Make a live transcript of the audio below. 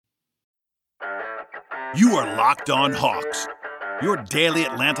You are Locked On Hawks, your daily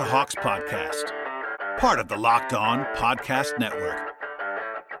Atlanta Hawks podcast. Part of the Locked On Podcast Network.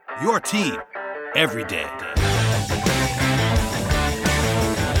 Your team every day.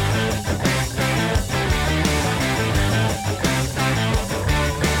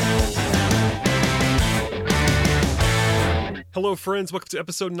 Hello, friends. Welcome to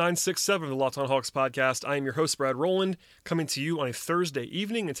episode 967 of the Locked On Hawks podcast. I am your host, Brad Rowland, coming to you on a Thursday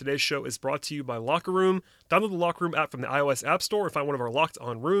evening, and today's show is brought to you by Locker Room. Download the Locker Room app from the iOS App Store and find one of our Locked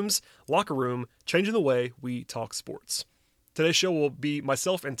On rooms. Locker Room, changing the way we talk sports. Today's show will be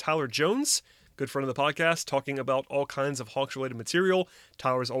myself and Tyler Jones, good friend of the podcast, talking about all kinds of Hawks-related material.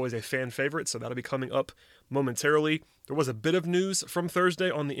 Tyler is always a fan favorite, so that'll be coming up momentarily. There was a bit of news from Thursday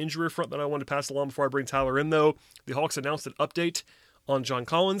on the injury front that I wanted to pass along before I bring Tyler in, though. The Hawks announced an update on John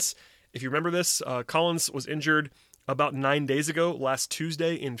Collins. If you remember this, Collins was injured about 9 days ago, last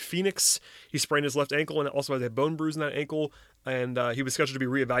Tuesday in Phoenix. He sprained his left ankle and also has a bone bruise in that ankle, and he was scheduled to be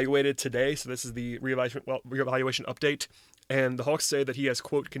reevaluated today, so this is the reevaluation update. And the Hawks say that he has,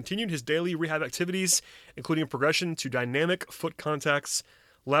 quote, continued his daily rehab activities, including progression to dynamic foot contacts,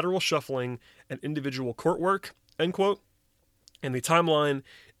 lateral shuffling, and individual court work, end quote. And the timeline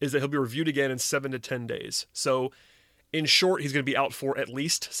is that he'll be reviewed again in 7 to 10 days. So, in short, he's going to be out for at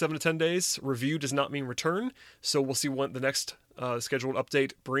least 7 to 10 days. Review does not mean return, so we'll see what the next scheduled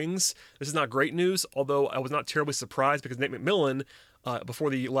update brings. This is not great news, although I was not terribly surprised because Nate McMillan,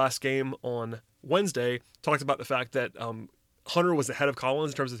 before the last game on Wednesday, talked about the fact that Hunter was ahead of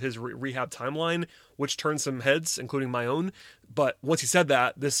Collins in terms of his rehab timeline, which turned some heads, including my own. But once he said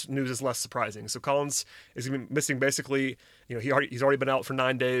that, this news is less surprising. So Collins is going to be missing basically, he's already been out for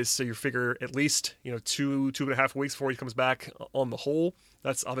 9 days. So you figure at least, 2.5 weeks before he comes back on the whole.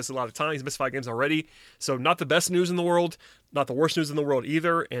 That's obviously a lot of time. He's missed 5 games already. So not the best news in the world, not the worst news in the world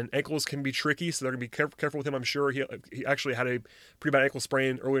either. And ankles can be tricky, so they're going to be careful with him, I'm sure. He actually had a pretty bad ankle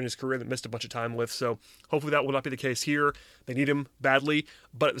sprain earlier in his career that missed a bunch of time with. So hopefully that will not be the case here. They need him badly,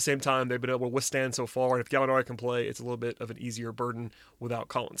 but at the same time, they've been able to withstand so far. And if Gallinari can play, it's a little bit of an easier burden without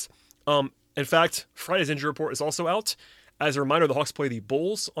Collins. In fact, Friday's injury report is also out. As a reminder, the Hawks play the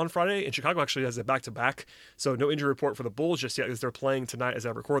Bulls on Friday, and Chicago actually has a back-to-back, so no injury report for the Bulls just yet, as they're playing tonight as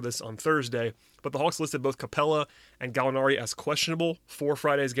I record this on Thursday. But the Hawks listed both Capella and Gallinari as questionable for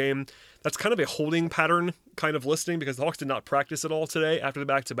Friday's game. That's kind of a holding pattern kind of listing because the Hawks did not practice at all today after the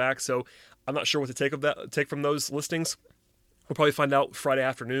back-to-back, so I'm not sure what to take from those listings. We'll probably find out Friday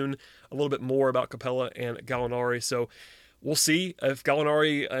afternoon a little bit more about Capella and Gallinari, so we'll see if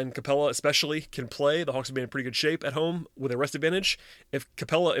Gallinari and Capella especially can play. The Hawks will be in pretty good shape at home with a rest advantage. If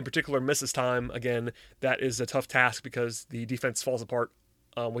Capella in particular misses time, again, that is a tough task because the defense falls apart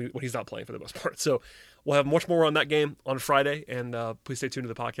when he's not playing for the most part. So we'll have much more on that game on Friday, and please stay tuned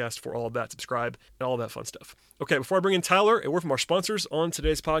to the podcast for all of that, subscribe, and all of that fun stuff. Okay, before I bring in Tyler, a word from our sponsors on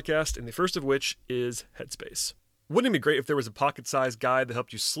today's podcast, and the first of which is Headspace. Wouldn't it be great if there was a pocket-sized guide that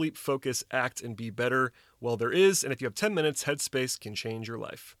helped you sleep, focus, act, and be better? Well, there is, and if you have 10 minutes, Headspace can change your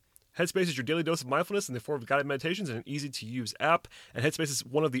life. Headspace is your daily dose of mindfulness in the form of guided meditations and an easy-to-use app, and Headspace is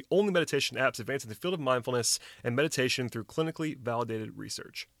one of the only meditation apps advancing the field of mindfulness and meditation through clinically validated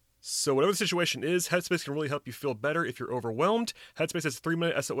research. So whatever the situation is, Headspace can really help you feel better if you're overwhelmed. Headspace has a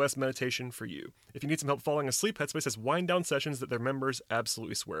 3-minute SOS meditation for you. If you need some help falling asleep, Headspace has wind-down sessions that their members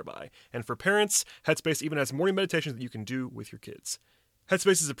absolutely swear by. And for parents, Headspace even has morning meditations that you can do with your kids.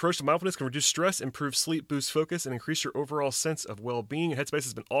 Headspace's approach to mindfulness can reduce stress, improve sleep, boost focus, and increase your overall sense of well-being. Headspace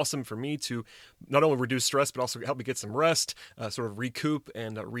has been awesome for me to not only reduce stress, but also help me get some rest, sort of recoup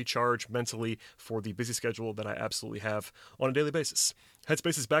and recharge mentally for the busy schedule that I absolutely have on a daily basis.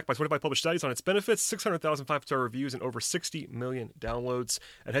 Headspace is backed by 25 published studies on its benefits, 600,000 5-star reviews, and over 60 million downloads.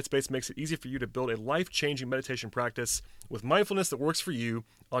 And Headspace makes it easy for you to build a life-changing meditation practice with mindfulness that works for you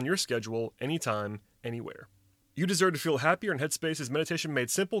on your schedule, anytime, anywhere. You deserve to feel happier, and Headspace is meditation made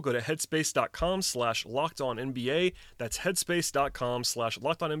simple. Go to headspace.com/lockedonnba. That's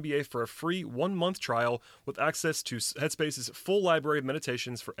headspace.com/lockedonnba for a free 1-month trial with access to Headspace's full library of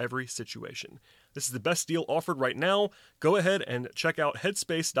meditations for every situation. This is the best deal offered right now. Go ahead and check out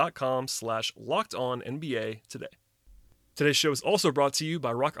headspace.com/lockedonnba today. Today's show is also brought to you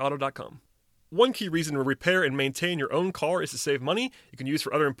by rockauto.com. One key reason to repair and maintain your own car is to save money. You can use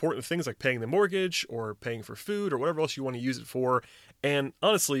for other important things like paying the mortgage or paying for food or whatever else you want to use it for. And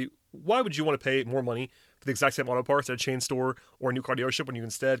honestly, why would you want to pay more money for the exact same auto parts at a chain store or a new car dealership when you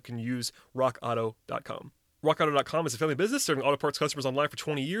instead can use rockauto.com? RockAuto.com is a family business serving auto parts customers online for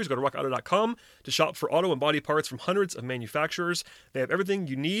 20 years. Go to RockAuto.com to shop for auto and body parts from hundreds of manufacturers. They have everything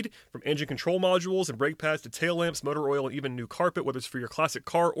you need, from engine control modules and brake pads to tail lamps, motor oil, and even new carpet, whether it's for your classic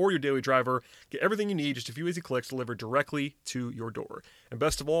car or your daily driver. Get everything you need, just a few easy clicks delivered directly to your door. And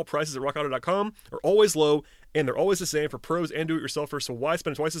best of all, prices at RockAuto.com are always low, and they're always the same for pros and do-it-yourselfers, so why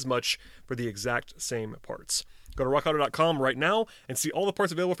spend twice as much for the exact same parts? Go to rockauto.com right now and see all the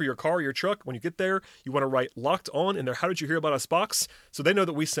parts available for your car or your truck. When you get there, you want to write Locked On in their How Did You Hear About Us box so they know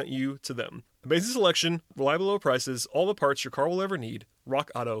that we sent you to them. Amazing selection, reliable low prices, all the parts your car will ever need.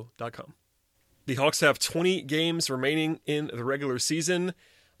 rockauto.com. The Hawks have 20 games remaining in the regular season.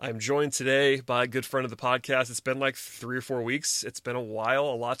 I'm joined today by a good friend of the podcast. It's been like 3 or 4 weeks. It's been a while.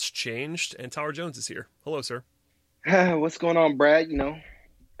 A lot's changed. And Tyler Jones is here. Hello, sir. What's going on, Brad?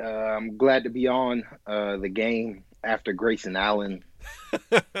 I'm glad to be on the game after Grayson Allen.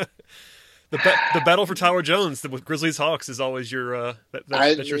 The battle for Tyler Jones with Grizzlies Hawks is always your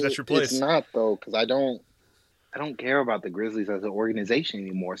that's your place. It's not though, because I don't care about the Grizzlies as an organization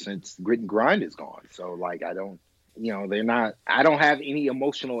anymore since Grit and Grind is gone. So like I don't have any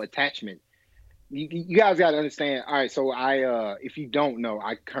emotional attachment. You guys got to understand. All right, so if you don't know,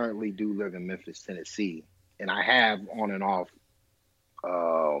 I currently do live in Memphis, Tennessee, and I have on and off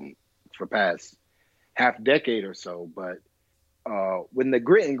for past half decade or so. But when the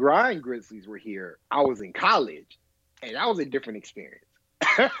Grit and Grind Grizzlies were here, I was in college, and that was a different experience.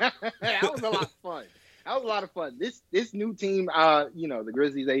 That was a lot of fun. This new team, the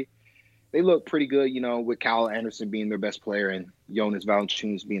Grizzlies, they look pretty good, with Kyle Anderson being their best player and Jonas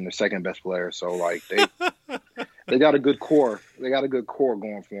Valanciunas being their second best player. So like they got a good core. They got a good core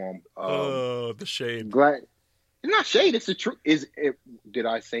going for them. The shade. Glad. It's not shade. It's the truth. Did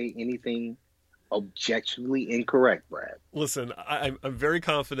I say anything objectively incorrect, Brad? Listen, I'm very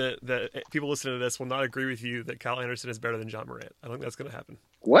confident that people listening to this will not agree with you that Kyle Anderson is better than John Morant. I don't think that's going to happen.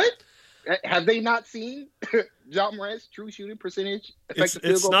 What? Have they not seen John Morant's true shooting percentage?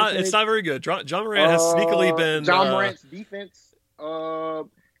 It's not very good. John Morant has sneakily been John Morant's defense.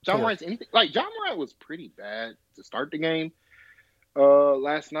 Morant's anything like John Morant was pretty bad to start the game.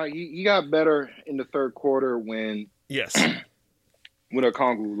 Last night he got better in the third quarter when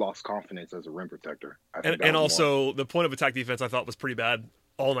Okongwu lost confidence as a rim protector. And also the point of attack defense I thought was pretty bad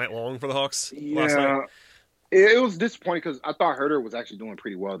all night long for the Hawks last night. It was disappointing because I thought Herter was actually doing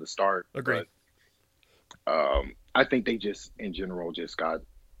pretty well to start. Agreed. But, I think they just, in general, got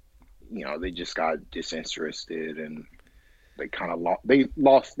disinterested and they kind of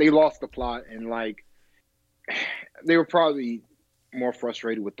lost the plot, and like they were probably more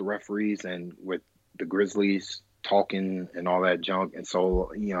frustrated with the referees and with the Grizzlies talking and all that junk. And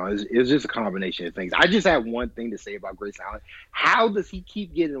so, it's just a combination of things. I just have one thing to say about Grayson Allen. How does he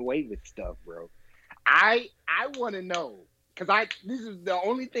keep getting away with stuff, bro? I want to know, because this is the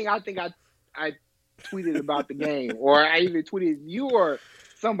only thing I think I tweeted about the game, or I even tweeted you or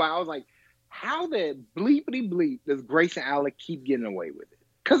somebody. I was like, how the bleepity bleep does Grayson Allen keep getting away with it?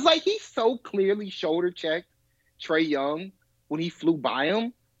 Because like he so clearly shoulder checked Trae Young when he flew by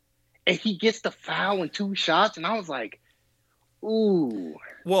him, and he gets the foul in 2 shots, and I was like, ooh.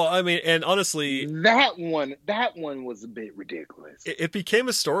 Well, I mean, and honestly, that one was a bit ridiculous. It became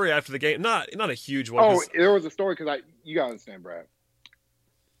a story after the game, not a huge one. Oh, there was a story because you gotta understand, Brad.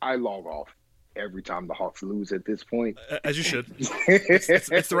 I log off every time the Hawks lose at this point, as you should.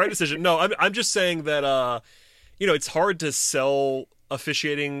 It's the right decision. No, I'm just saying that it's hard to sell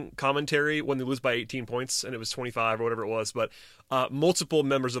officiating commentary when they lose by 18 points and it was 25 or whatever it was. But multiple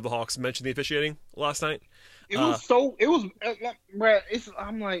members of the Hawks mentioned the officiating last night. Brad,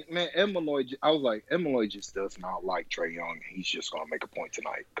 I'm like, man, Ed Malloy just does not like Trae Young. He's just going to make a point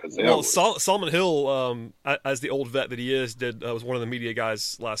tonight. Solomon Hill, as the old vet that he is, was one of the media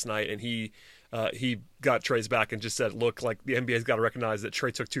guys last night, and he got Trae's back and just said, look, like the NBA's got to recognize that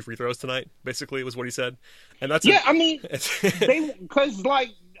Trae took 2 free throws tonight, basically was what he said. And that's because like,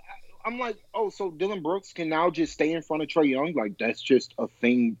 I'm like, oh, so Dylan Brooks can now just stay in front of Trae Young? Like, that's just a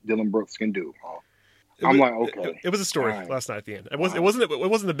thing Dylan Brooks can do, huh? Okay. It was a story last night at the end. It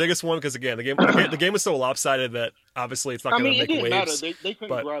wasn't the biggest one because again, the game was so lopsided that obviously it's not going to make waves. Matter. They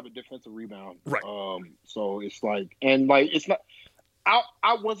couldn't grab a defensive rebound, right? So it's like, and like it's not. I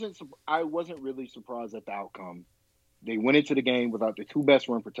wasn't really surprised at the outcome. They went into the game without their 2 best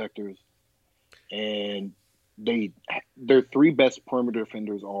rim protectors, and their 3 best perimeter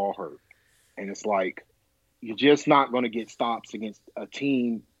defenders all hurt, and it's like you're just not going to get stops against a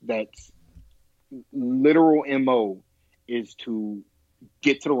team that's literal MO is to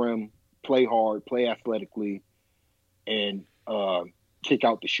get to the rim, play hard, play athletically, and kick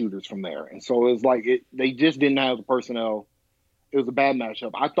out the shooters from there. And so it was like they just didn't have the personnel. It was a bad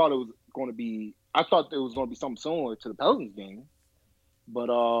matchup. I thought there was going to be something similar to the Pelicans game, but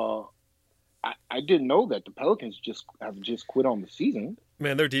I didn't know that the Pelicans have quit on the season.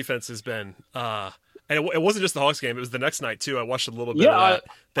 Man, their defense has been and it wasn't just the Hawks game, it was the next night too. I watched a little bit of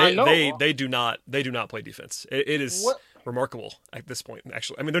that. They do not play defense. It is remarkable at this point,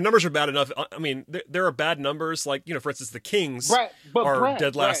 actually. I mean, their numbers are bad enough. I mean, there are bad numbers, like, for instance, the Kings are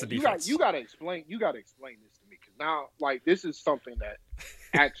dead last in defense. You got to explain this to me, because now, like, this is something that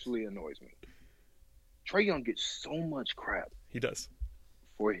actually annoys me. Trae Young gets so much crap. He does.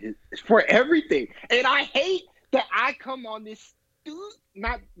 For everything. And I hate that I come on this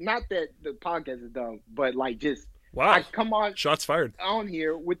not that the podcast is dumb, but like just I come on shots fired on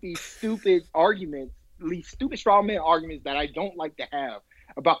here with these stupid arguments, these stupid straw man arguments that I don't like to have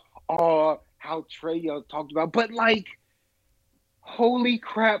about how Trae Young talked about. But like, holy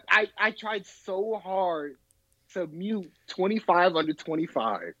crap, I tried so hard to mute 25 under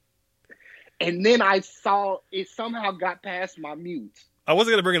 25. And then I saw it somehow got past my mutes. I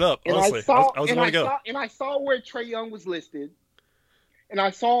wasn't gonna bring it up, honestly. I was going to go. And I saw where Trae Young was listed. And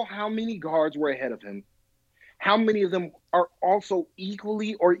I saw how many guards were ahead of him. How many of them are also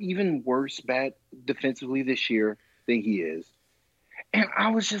equally or even worse bad defensively this year than he is. And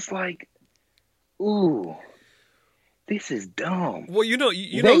I was just like, ooh, this is dumb. Well, you know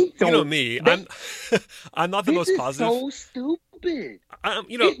me. I'm not the most positive. This is so stupid.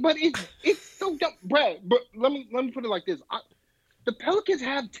 But it's so dumb, Brad. But let me put it like this: the Pelicans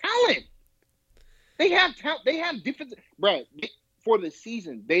have talent. They have talent. They have defense. Brad, for the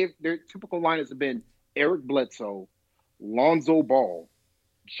season, their typical lineups have been Eric Bledsoe, Lonzo Ball,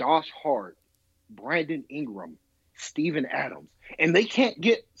 Josh Hart, Brandon Ingram, Steven Adams, and they can't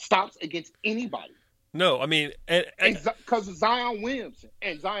get stops against anybody. No, I mean, because Zion Williamson.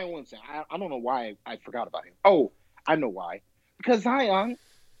 I don't know why I forgot about him. Oh, I know why. Because Zion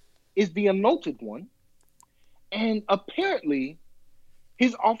is the anointed one, and apparently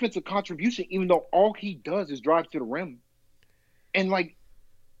his offensive contribution, even though all he does is drive to the rim and like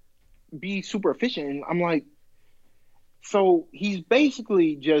be super efficient, and I'm like, so he's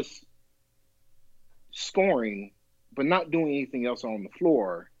basically just scoring but not doing anything else on the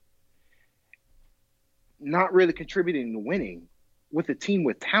floor, not really contributing to winning with a team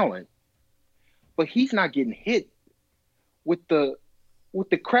with talent, but he's not getting hit with the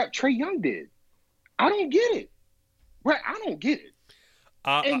crap Trae Young did. I don't get it. Right, I don't get it.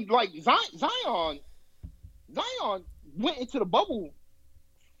 And like Zion went into the bubble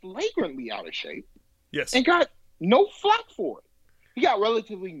flagrantly out of shape. Yes. And got no flack for it. He got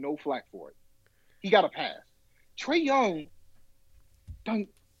relatively no flack for it. He got a pass. Trae Young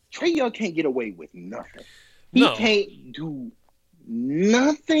can't get away with nothing. He can't do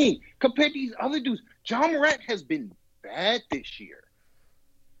nothing compared to these other dudes. John Morant has been bad this year.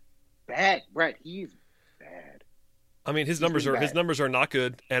 Bad, Brett. He's bad. I mean, his numbers are not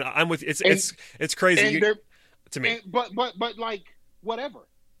good, and I'm with you. It's crazy to me. But like whatever.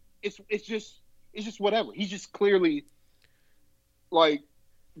 It's just whatever. He just clearly like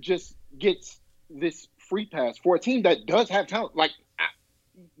just gets this free pass for a team that does have talent. Like,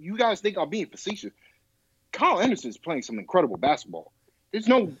 you guys think I'm being facetious. Kyle Anderson is playing some incredible basketball.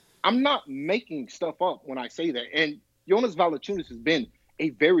 I'm not making stuff up when I say that. And Jonas Valanciunas has been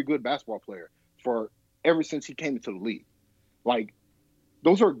a very good basketball player ever since he came into the league. Like,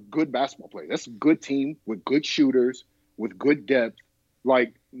 those are good basketball players. That's a good team with good shooters, with good depth.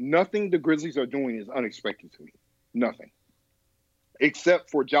 Like, nothing the Grizzlies are doing is unexpected to me. Nothing. Except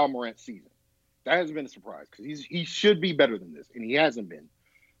for Ja Morant's season. That hasn't been a surprise because he should be better than this, and he hasn't been.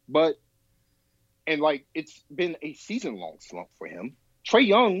 And like, it's been a season-long slump for him. Trae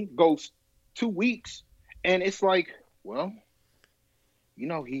Young goes 2 weeks, and it's like, well,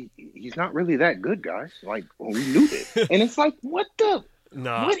 he's not really that good, guys. Like, well, we knew this. And it's like, what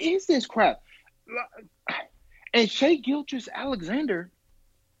is this crap? And Shai Gilgeous-Alexander,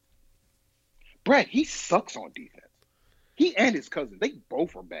 Brett, he sucks on defense. He and his cousin, they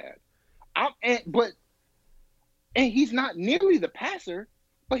both are bad. And he's not nearly the passer,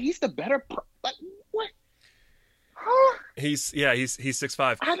 but he's the better. Like, what? Huh? He's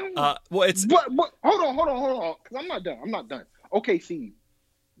 6'5". I don't know. But hold on, because I'm not done. Okay, see,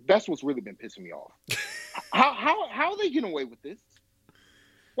 that's what's really been pissing me off. How are they getting away with this?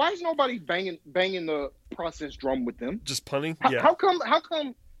 Why is nobody banging the process drum with them? Just punting? Yeah. How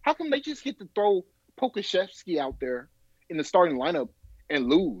come they just get to throw Pokashevsky out there in the starting lineup and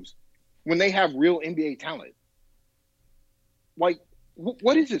lose when they have real NBA talent? Like,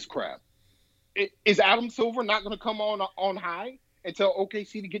 what is this crap? Is Adam Silver not going to come on high? and tell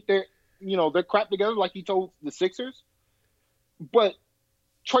OKC to get their crap together like he told the Sixers. But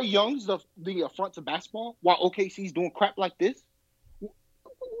Trae Young's the affront to basketball while OKC's doing crap like this.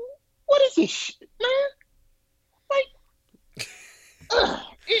 What is this shit, man?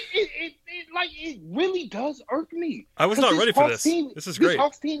 It really does irk me. I was not ready for this. This is great. This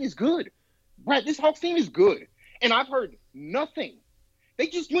Hawks team is good, Brad. This Hawks team is good, and I've heard nothing. They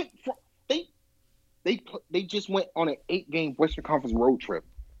just went they just went on an 8-game Western Conference road trip.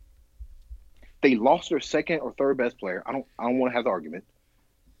 They lost their second or third best player. I don't want to have the argument.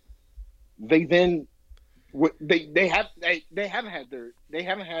 They then they haven't had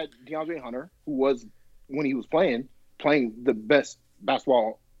DeAndre Hunter, who was, when he was playing the best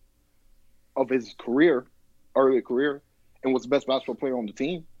basketball of his early career, and was the best basketball player on the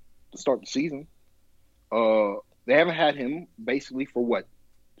team to start the season. They haven't had him basically for what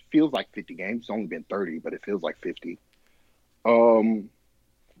feels like 50 games. It's only been 30, but it feels like 50.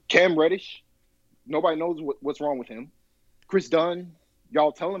 Cam Reddish, nobody knows what's wrong with him. Chris Dunn,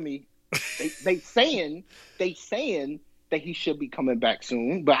 y'all telling me they saying that he should be coming back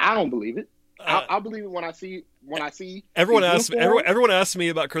soon, but I don't believe it. I'll believe it when I see. Everyone asks me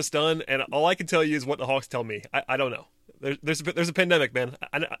about Chris Dunn, and all I can tell you is what the Hawks tell me. I don't know. There's a pandemic, man.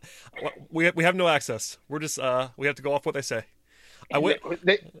 We have no access. We're just we have to go off what they say.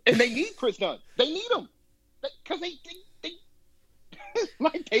 They need Chris Dunn. They need him because they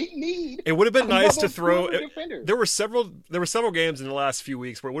they need. It would have been nice to throw. There were several games in the last few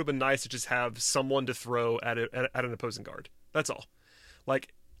weeks where it would have been nice to just have someone to throw at an opposing guard. That's all.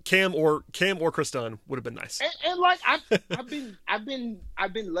 Like Cam or Chris Dunn would have been nice. And like I've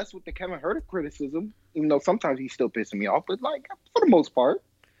been less with the Kevin Huerter criticism, even though sometimes he's still pissing me off. But like for the most part,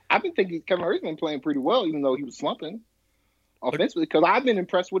 I've been thinking Kevin Huerter's been playing pretty well, even though he was slumping offensively. Because I've been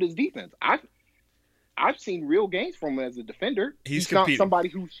impressed with his defense. I've seen real games from him as a defender. He's not somebody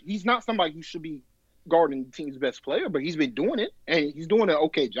who should be guarding the team's best player, but he's been doing it, and he's doing an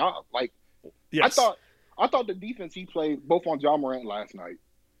okay job. Like yes. I thought the defense he played both on Ja Morant last night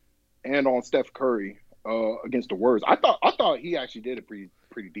and on Steph Curry against the Warriors. I thought he actually did a pretty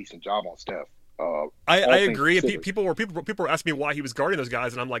decent job on Steph. I agree. People were asking me why he was guarding those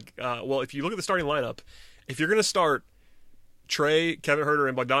guys, and I'm like, well, if you look at the starting lineup, if you're going to start Trae, Kevin Huerter,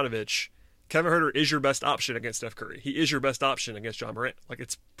 and Bogdanović, Kevin Huerter is your best option against Steph Curry. He is your best option against Ja Morant. Like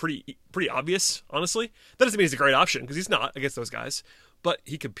it's pretty obvious, honestly. That doesn't mean he's a great option because he's not against those guys, but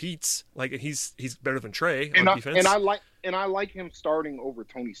he competes. Like he's better than Trae on defense. And I like him starting over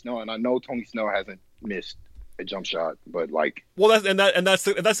Tony Snell. And I know Tony Snell hasn't missed a jump shot, but like, well, that's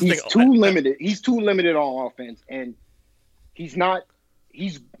the thing. He's too limited. He's too limited on offense, and he's not.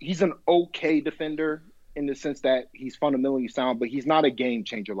 He's an okay defender in the sense that he's fundamentally sound, but he's not a game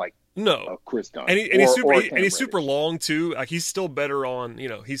changer like. No, Chris Dunn, and he's super long too. Like he's still better on.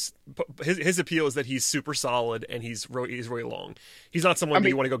 His appeal is that he's super solid and he's really long. He's not someone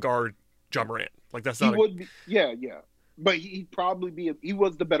you want to go guard Ja Morant. Like that's not. Yeah. But he'd probably he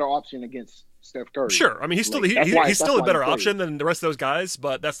was the better option against Steph Curry. Sure, I mean he's still a better option than the rest of those guys,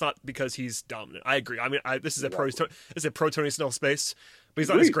 but that's not because he's dominant. I agree. I mean this is a pro Tony Snell space, but he's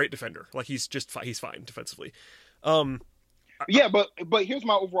not this great defender. Like he's fine defensively. Yeah, but here's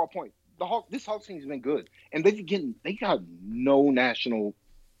my overall point. This Hawks team's been good, and they got no national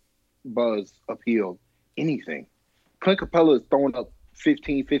buzz appeal, anything. Clint Capella is throwing up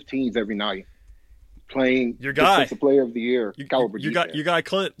 15-15s every night, playing your guy, Defensive Player of the Year caliber. You got your guy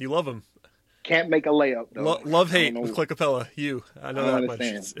Clint. You love him. Can't make a layup though. Love hate with Clint Capella. I know that much.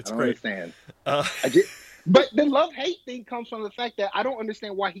 It's great. Understand. But the love hate thing comes from the fact that I don't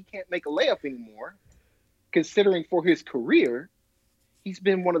understand why he can't make a layup anymore. Considering for his career, he's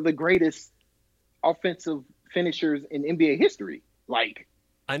been one of the greatest offensive finishers in NBA history. Like,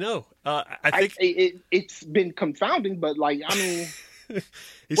 I know. I think it's been confounding, but like, I mean,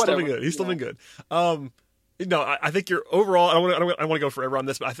 he's still been good. He's still been good. I think you're overall. I don't want to go forever on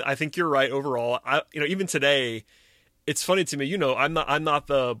this, but I think you're right overall. Even today, it's funny to me. I'm not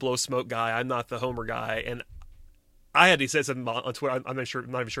the blow smoke guy. I'm not the homer guy, and I had to say something on Twitter. I'm not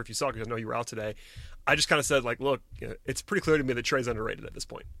even sure if you saw it because I know you were out today. I just kind of said, like, look, it's pretty clear to me that Trae's underrated at this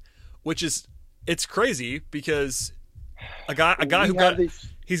point, it's crazy because a guy who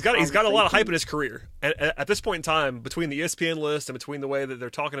he's got a lot of hype in his career, and at this point in time, between the ESPN list and between the way that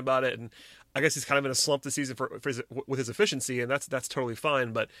they're talking about it, and I guess he's kind of in a slump this season with his efficiency, and that's totally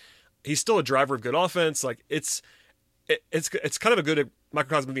fine, but he's still a driver of good offense. Like it's kind of a good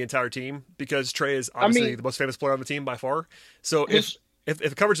microcosm of the entire team because Trae is obviously the most famous player on the team by far. So if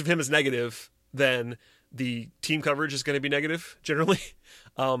the coverage of him is negative, then the team coverage is going to be negative generally.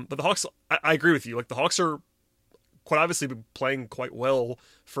 But the Hawks, I agree with you. Like the Hawks are quite obviously been playing quite well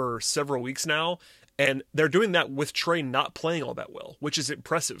for several weeks now. And they're doing that with Trey not playing all that well, which is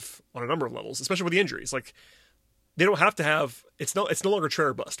impressive on a number of levels, especially with the injuries. Like, they don't have to have, it's no longer Trey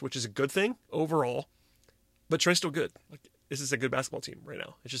or bust, which is a good thing overall, but Trey's still good. Like, this is a good basketball team right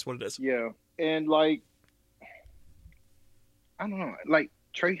now. It's just what it is. Yeah. And like, I don't know, like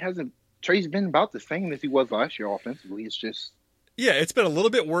Trey's been about the same as he was last year offensively. It's just, yeah, it's been a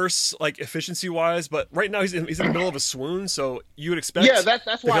little bit worse, like efficiency wise, but right now he's in the middle of a swoon, so you would expect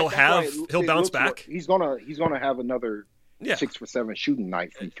that's why he'll bounce back. Like he's gonna have another 6 for 7 shooting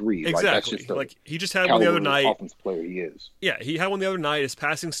night from three. Exactly. Like, that's like he just had one the other night. Offensive player he is. Yeah, he had one the other night. His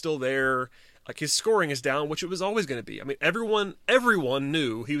passing's still there. Like, his scoring is down, which it was always going to be. I mean, everyone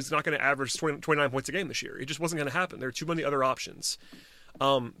knew he was not going to average 29 points a game this year. It just wasn't going to happen. There are too many other options.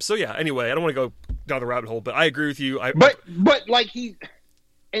 So yeah. Anyway, I don't want to go down the rabbit hole, but I agree with you. But like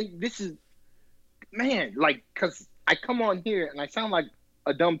and this is, man, like, because I come on here and I sound like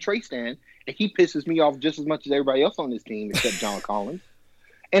a dumb Trey stan, and he pisses me off just as much as everybody else on this team except John Collins.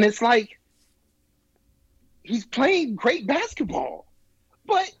 And it's like, he's playing great basketball,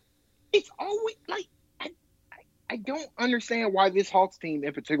 but it's always like, I don't understand why this Hawks team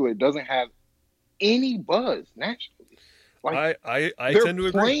in particular doesn't have any buzz naturally. Like, I they're tend to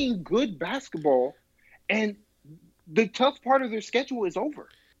agree. playing good basketball, and the tough part of their schedule is over.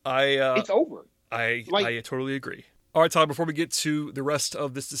 It's over. I totally agree. All right, Todd, before we get to the rest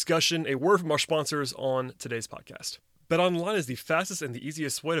of this discussion, a word from our sponsors on today's podcast. BetOnline is the fastest and the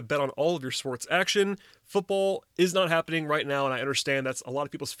easiest way to bet on all of your sports action. Football is not happening right now, and I understand that's a lot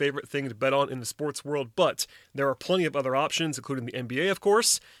of people's favorite thing to bet on in the sports world, but there are plenty of other options, including the NBA, of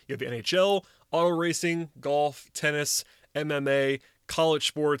course. You have the NHL, auto racing, golf, tennis, MMA, college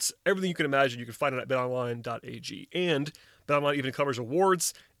sports, everything you can imagine you can find it at betonline.ag. And BetOnline even covers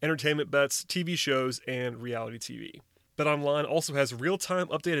awards, entertainment bets, TV shows, and reality TV. BetOnline also has real-time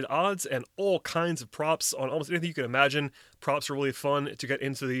updated odds and all kinds of props on almost anything you can imagine. Props are really fun to get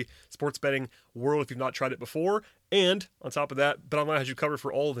into the sports betting world if you've not tried it before. And on top of that, BetOnline has you covered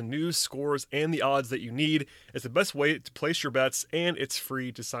for all the news, scores, and the odds that you need. It's the best way to place your bets, and it's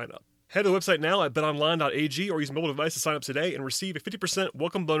free to sign up. Head to the website now at betonline.ag or use a mobile device to sign up today and receive a 50%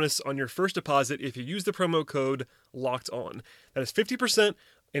 welcome bonus on your first deposit if you use the promo code LOCKEDON. That is 50%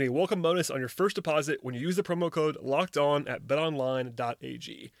 and a welcome bonus on your first deposit when you use the promo code LOCKEDON at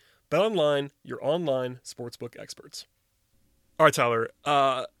betonline.ag. BetOnline, your online sportsbook experts. All right, Tyler.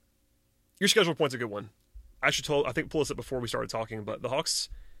 Your schedule point's a good one. I think pull this up before we started talking, but the Hawks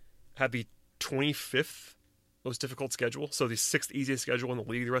have the 25th most difficult schedule, so the 6th easiest schedule in the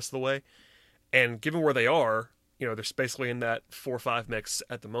league the rest of the way. And given where they are, they're basically in that 4-5 mix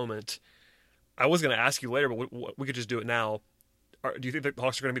at the moment. I was going to ask you later, but we could just do it now. Do you think that the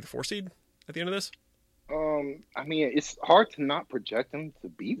Hawks are going to be the 4 seed at the end of this? I mean, it's hard to not project them to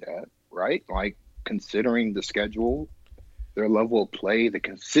be that, right? Like, considering the schedule, their level of play, the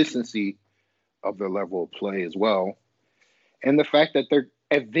consistency of their level of play as well, and the fact that they're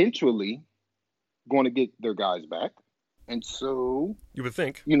eventually going to get their guys back. And so you would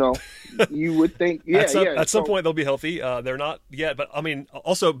think, you would think, at some point they'll be healthy. They're not yet, but I mean,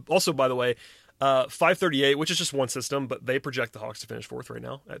 also by the way, 538, which is just one system, but they project the Hawks to finish 4th right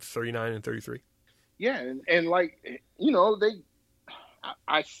now at 39 and 33. Yeah, and like,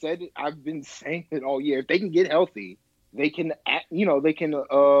 I said it, I've been saying it all year. If they can get healthy, they can, they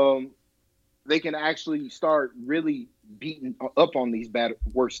can actually start really beating up on these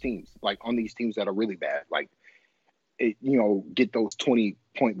worst teams, like on these teams that are really bad, like, get those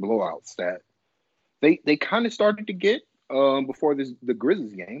 20-point blowouts that they kind of started to get before the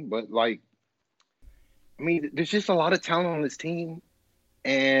Grizzlies game. But like, I mean, there's just a lot of talent on this team,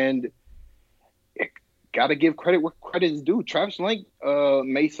 and got to give credit where credit is due. Travis Schlenk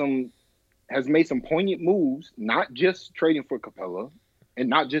has made some poignant moves, not just trading for Capella and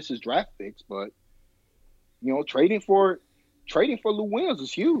not just his draft picks, but trading for Lou Williams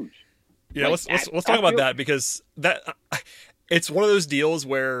is huge. Yeah, let's talk about that, because it's one of those deals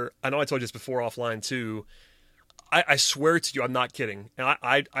where, I know I told you this before offline too. I swear to you, I'm not kidding. And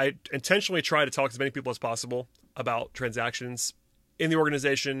I intentionally try to talk to as many people as possible about transactions in the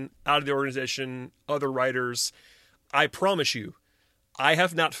organization, out of the organization, other writers. I promise you, I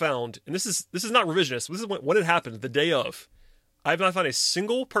have not found, and this is not revisionist. This is when it happened, the day of. I have not found a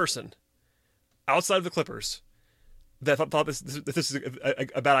single person outside of the Clippers that thought this is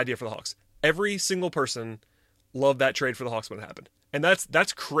a bad idea for the Hawks. Every single person loved that trade for the Hawks when it happened. And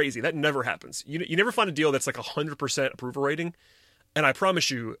that's crazy. That never happens. You never find a deal that's like 100% approval rating. And I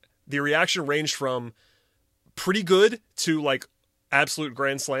promise you, the reaction ranged from pretty good to like absolute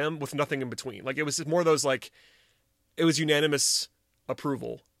grand slam with nothing in between. Like, it was more of those like, it was unanimous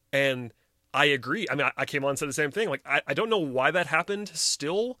approval. And I agree. I mean, I came on and said the same thing. Like, I don't know why that happened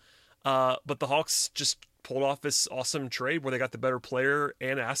still, but the Hawks just pulled off this awesome trade where they got the better player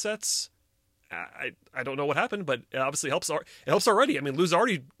and assets. I don't know what happened, but it obviously helps. It helps already. I mean, Lou's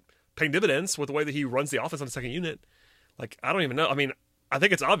already paying dividends with the way that he runs the offense on the second unit. Like, I don't even know. I mean, I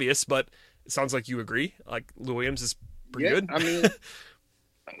think it's obvious, but it sounds like you agree. Like, Lou Williams is pretty good. I mean,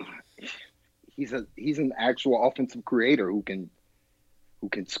 he's an actual offensive creator who can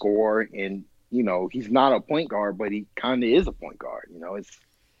score, and he's not a point guard, but he kind of is a point guard.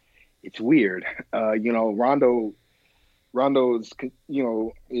 It's weird. Rondo is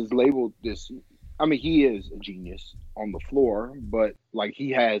is labeled this. I mean, he is a genius on the floor, but like he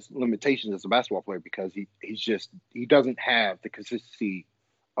has limitations as a basketball player because he doesn't have the consistency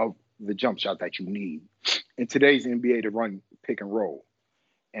of the jump shot that you need in today's NBA to run pick and roll.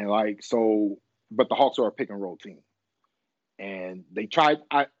 And but the Hawks are a pick and roll team. And they tried,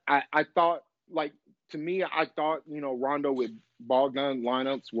 I thought, like, to me, I thought, Rondo with Bogdan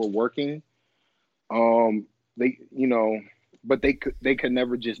lineups were working. But they could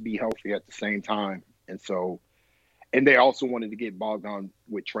never just be healthy at the same time. And they also wanted to get Bogdan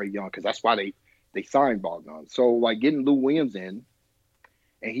with Trae Young because that's why they signed Bogdan. So, like, getting Lou Williams in,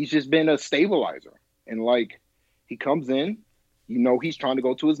 and he's just been a stabilizer. And, like, he comes in, he's trying to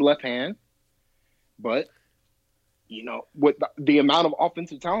go to his left hand, but with the amount of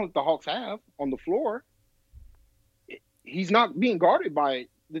offensive talent the Hawks have on the floor, he's not being guarded by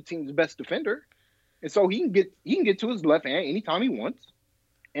the team's best defender. And so he can get to his left hand anytime he wants,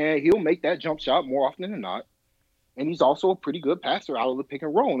 and he'll make that jump shot more often than not. And he's also a pretty good passer out of the pick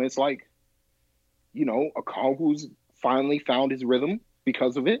and roll. And it's like, Okongwu's finally found his rhythm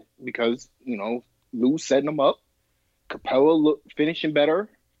because of it, because, Lou's setting him up. Capella finishing better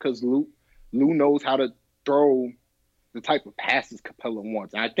because Lou knows how to throw the type of passes Capella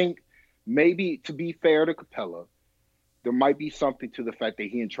wants. And I think maybe, to be fair to Capella, there might be something to the fact that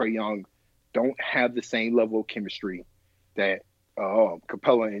he and Trae Young don't have the same level of chemistry that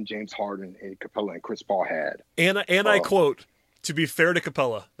Capella and James Harden and Capella and Chris Paul had. And I quote, "To be fair to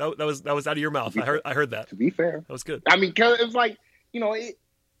Capella." That was out of your mouth. I heard that. To be fair, that was good. I mean, cause it's like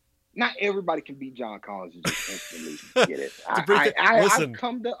not everybody can beat John Collins and just instantly get it. I've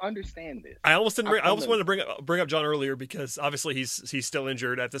come to understand this. I almost wanted to bring up John earlier because obviously he's still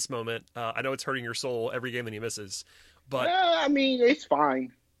injured at this moment. I know it's hurting your soul every game that he misses, but I mean, it's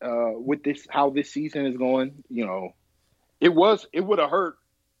fine. With how this season is going, it would have hurt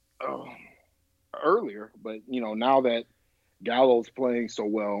earlier, but now that Gallo's playing so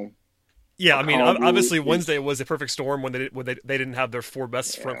well. Yeah, I mean, obviously Wednesday was a perfect storm when they didn't have their four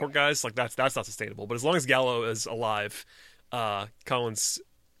best front court guys. Like that's not sustainable. But as long as Gallo is alive, Collins.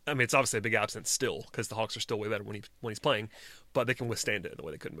 I mean, it's obviously a big absence still because the Hawks are still way better when he's playing, but they can withstand it in a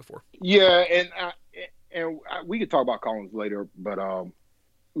way they couldn't before. Yeah, and we could talk about Collins later, but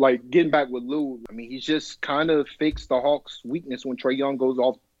like getting back with Lou, I mean, he's just kind of fixed the Hawks' weakness when Trae Young goes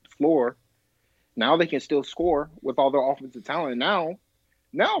off the floor. Now they can still score with all their offensive talent.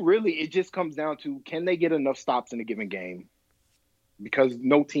 Now really it just comes down to, can they get enough stops in a given game? Because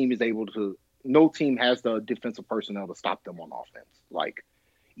no team has the defensive personnel to stop them on offense. Like,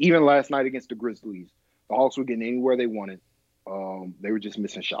 even last night against the Grizzlies, the Hawks were getting anywhere they wanted. They were just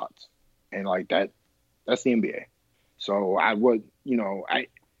missing shots. And like that's the NBA. So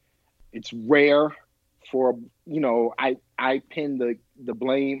it's rare for, I pin the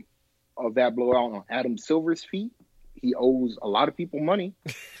blame of that blowout on Adam Silver's feet. He owes a lot of people money,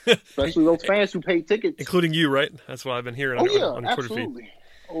 especially those fans who paid tickets. Including you, right? That's what I've been hearing on Twitter absolutely. Feed.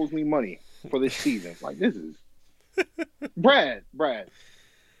 Owes me money for this season. Like, this is... Brad,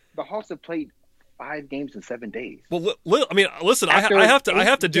 the Hawks have played 5 games in 7 days. Well, I mean, listen, I have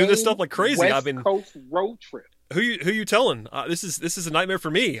to do this stuff like crazy. West Coast road trip. Who you telling? This is a nightmare for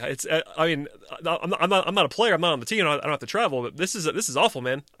me. It's I mean, I'm not a player. I'm not on the team. I don't have to travel. But this is awful,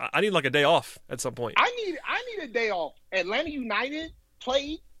 man. I need like a day off at some point. I need a day off. Atlanta United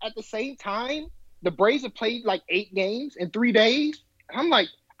played at the same time. The Braves have played like 8 games in 3 days. And I'm like,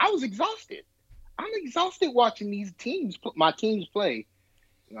 I was exhausted. I'm exhausted watching my teams play.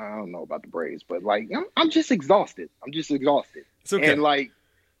 I don't know about the Braves, but like I'm just exhausted. It's okay. And like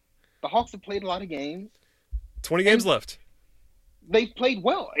the Hawks have played a lot of games. 20 games left. They've played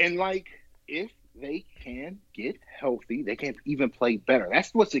well, and like if they can get healthy, they can even play better.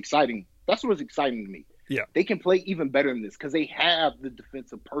 That's what's exciting. That's what's exciting to me. Yeah, they can play even better than this because they have the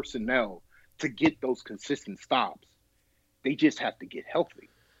defensive personnel to get those consistent stops. They just have to get healthy.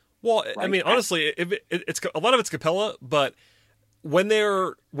 Well, right? I mean, honestly, it's a lot of it's Capella, but when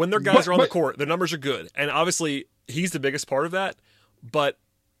their guys are on the court, their numbers are good, and obviously he's the biggest part of that. But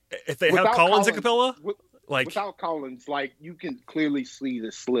if they have Without Collins and Capella, without Collins, like you can clearly see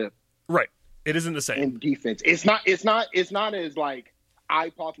the slip right, it isn't the same in defense. It's not as like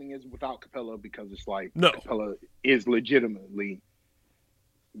eye-popping as without Capella, because it's like Capella is legitimately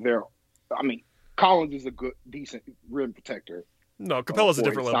there. I mean, Collins is a good, decent rim protector. No, Capella's a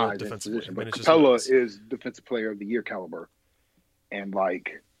different level of defensive player. But Capella is defensive player of the year caliber. And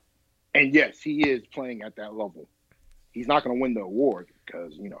yes, he is playing at that level. He's not going to win the award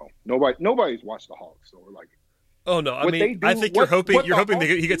because, nobody's watched the Hawks. So we're like, oh no, I mean, I think you're hoping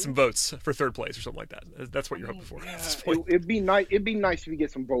he gets some votes for third place or something like that. That's what you're hoping for. Yeah, at this point. It'd be nice if you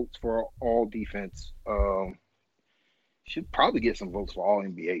get some votes for all defense. Should probably get some votes for all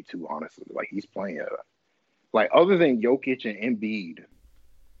NBA too, honestly. Like he's playing other than Jokic and Embiid.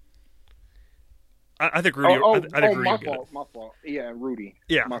 I think Rudy. I think Rudy my fault. Yeah, Rudy.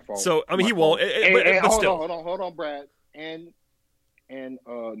 Yeah, my fault. So I mean, he won't. And but still, hold on, Brad, and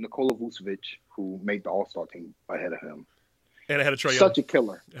Nikola Vucevic, who made the All-Star team ahead of him, and ahead of Trae Young. Such a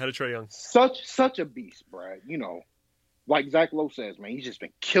killer. Ahead of Trae Young. Such a beast, Brad. Like Zach Lowe says, man, he's just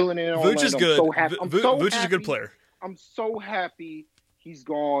been killing it. Vooch is good. Vooch is a good player. I'm so happy he's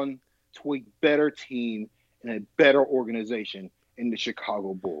gone to a better team and a better organization in the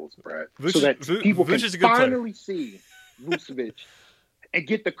Chicago Bulls, Brad. Vooch, so that people can finally player. see Vucevic and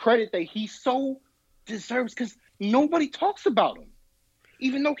get the credit that he so deserves, because nobody talks about him.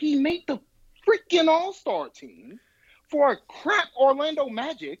 Even though he made the freaking All-Star team for a crap Orlando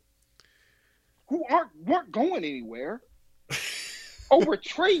Magic who weren't going anywhere. Over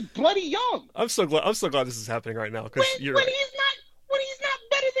Trae Bloody Young. I'm so glad this is happening right now, because when he's not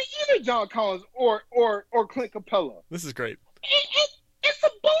better than either John Collins or Clint Capella. This is great. And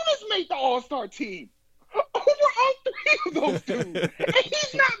Sabonis made the All-Star team over all three of those dudes, and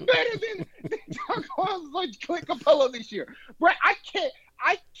he's not better than John Collins or Clint Capella this year. Bro, I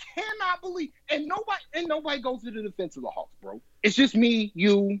cannot believe, and nobody goes to the defense of the Hawks, bro. It's just me,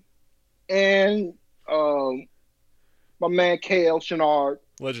 you, and my man KL Chenard,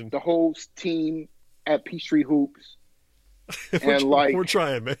 legend, the whole team at Peachtree Hoops, and we're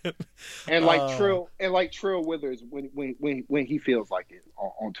trying, man. And Trill Withers when he feels like it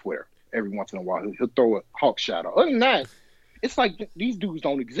on Twitter every once in a while, he'll throw a Hawk shadow. Other than that, it's like these dudes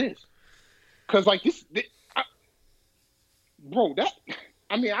don't exist. Cause like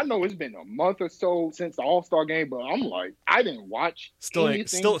I know it's been a month or so since the All-Star game, but I'm like, I didn't watch. Still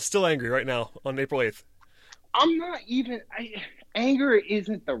angry right now on April 8th. I'm not even. Anger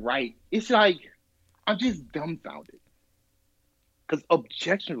isn't the right. It's like I'm just dumbfounded. Because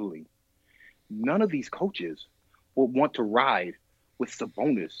objectively, none of these coaches would want to ride with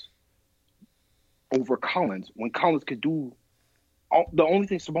Sabonis over Collins when Collins could do. The only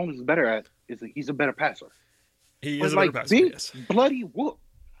thing Sabonis is better at is he's a better passer. He is a better passer. Big, yes. Bloody whoop.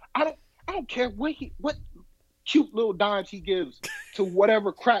 I don't care what cute little dimes he gives to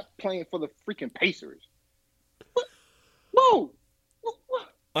whatever crap playing for the freaking Pacers. Whoa!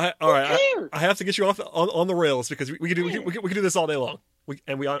 All right, I have to get you off on the rails, because we can do this all day long. We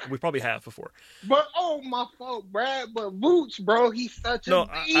probably have before. But my fault, Brad. But Vooch, bro, he's such a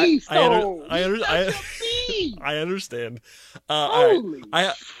beast. I understand.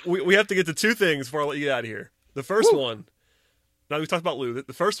 We have to get to two things before I let you get out of here. The first one. Now we talked about Lou.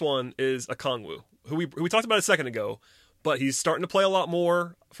 The first one is Okongwu, who we talked about a second ago, but he's starting to play a lot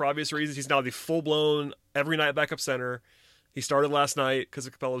more for obvious reasons. He's now the full-blown every night backup center. He started last night because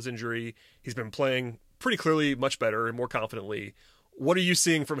of Capella's injury. He's been playing pretty clearly much better and more confidently. What are you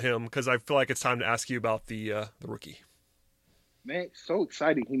seeing from him? Because I feel like it's time to ask you about the rookie. Man, so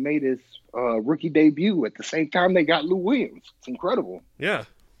excited. He made his rookie debut at the same time they got Lou Williams. It's incredible. Yeah,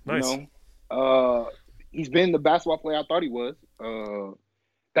 nice. He's been the basketball player I thought he was.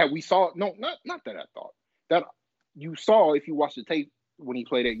 That we saw. No, not that I thought. That you saw if you watched the tape when he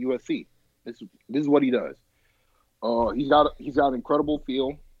played at USC. This is what he does. He's got incredible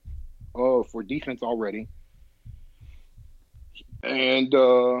feel for defense already, and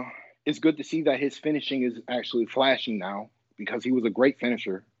it's good to see that his finishing is actually flashing now, because he was a great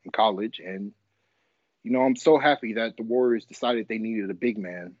finisher in college. And I'm so happy that the Warriors decided they needed a big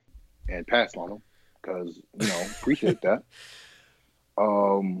man and passed on him, because appreciate that.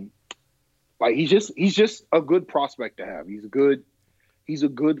 He's just a good prospect to have. He's a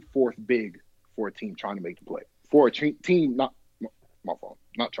good fourth big for a team trying to make the play. For a team, not my fault,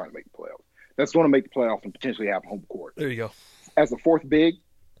 not trying to make the playoffs. That's going to make the playoffs and potentially have home court. There you go. As a fourth big,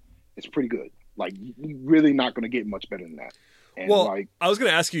 it's pretty good. Like, you're really not going to get much better than that. And I was going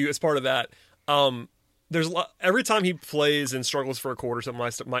to ask you as part of that, there's every time he plays and struggles for a quarter,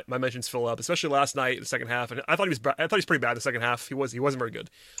 something my mentions fill up. Especially last night, the second half, and I thought he was pretty bad in the second half. He wasn't very good.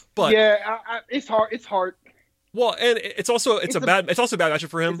 But yeah, it's hard. It's hard. Well, and it's also a bad matchup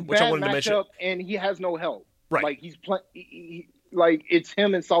for him, which I wanted to mention. And he has no help. Right. Like he's playing. Like it's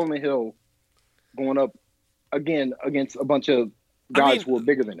him and Solomon Hill going up again against a bunch of guys who are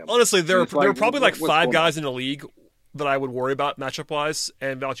bigger than him. Honestly, there are probably like 5 guys in the league that I would worry about matchup wise,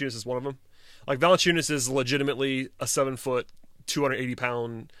 and Valanciunas is one of them. Like Valanciunas is legitimately a 7-foot,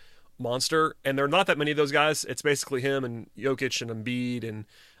 280-pound monster, and there are not that many of those guys. It's basically him and Jokic and Embiid, and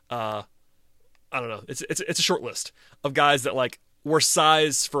I don't know. It's a short list of guys that like where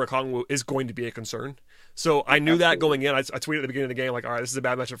size for Okongwu is going to be a concern. So I knew that going in. I tweeted at the beginning of the game like, all right, this is a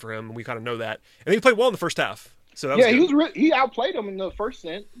bad matchup for him, and we kind of know that. And he played well in the first half. So that was he outplayed him in the first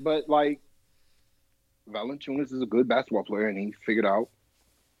set, but like Valanciunas is a good basketball player, and he figured out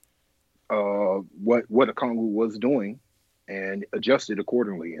what Okongwu was doing and adjusted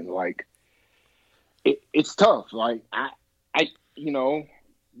accordingly. And like it's tough. Like I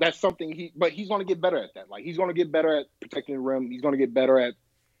that's something he's going to get better at that. Like he's going to get better at protecting the rim. He's going to get better at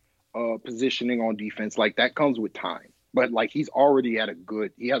positioning on defense. Like that comes with time. But like he has a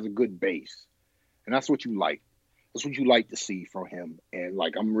good base, and that's what you like. That's what you like to see from him. And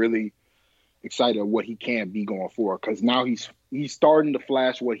like I'm really excited of what he can be going forward, because now he's starting to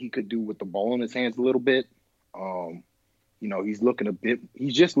flash what he could do with the ball in his hands a little bit.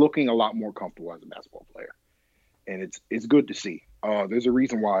 He's just looking a lot more comfortable as a basketball player, and it's good to see. There's a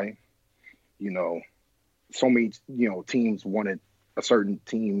reason why, so many teams wanted a certain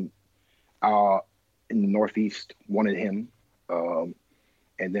team in the Northeast wanted him, and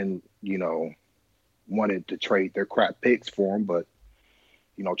then wanted to trade their crap picks for him, but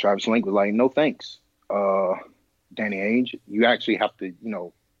Travis Link was like, no thanks. Danny Ainge, you actually have to,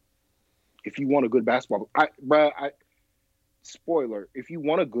 if you want a good basketball, spoiler, if you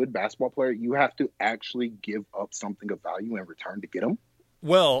want a good basketball player, you have to actually give up something of value in return to get him.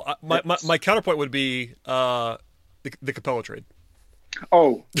 Well, my counterpoint would be the Capella trade.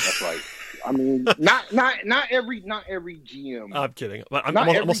 Oh, that's right. I mean, not every GM. I'm kidding. I'm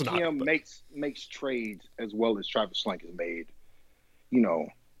every also GM not, makes trades as well as Travis Schlenk has made.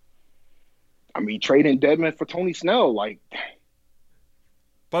 I mean, trading Dedmon for Tony Snell, like.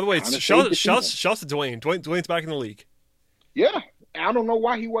 By the way, shouts to Dwayne. Dwayne's back in the league. Yeah, I don't know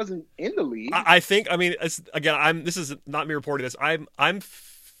why he wasn't in the league. I think. I mean, this is not me reporting this. I'm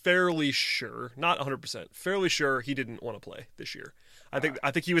fairly sure, not 100%, fairly sure he didn't want to play this year. I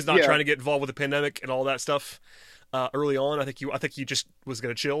think he was not trying to get involved with the pandemic and all that stuff early on. I think he just was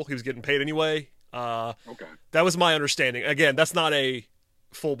going to chill. He was getting paid anyway. Okay. That was my understanding. Again, that's not a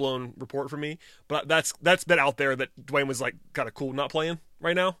full-blown report from me, but that's been out there that Dwayne was like kind of cool not playing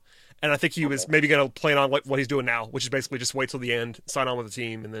right now. And I think he was maybe going to plan on what he's doing now, which is basically just wait till the end, sign on with the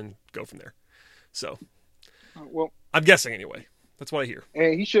team, and then go from there. So, well, I'm guessing anyway. That's what I hear.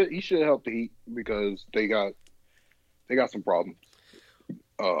 And he should help the Heat because they got some problems.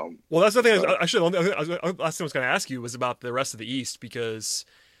 Well, that's the thing. Actually, last thing I was going to ask you was about the rest of the East, because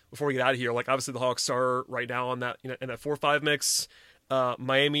before we get out of here, like obviously the Hawks are right now on that in that 4-5 mix.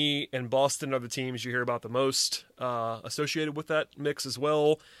 Miami and Boston are the teams you hear about the most associated with that mix as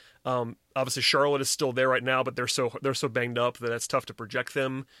well. Obviously Charlotte is still there right now, but they're so banged up that it's tough to project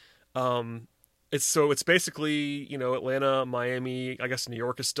them. It's basically Atlanta, Miami. I guess New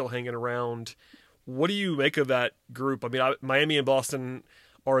York is still hanging around. What do you make of that group? I mean, Miami and Boston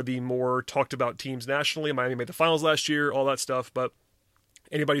are the more talked about teams nationally. Miami made the finals last year, all that stuff. But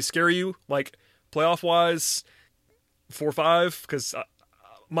anybody scare you, like playoff wise, 4-5? Because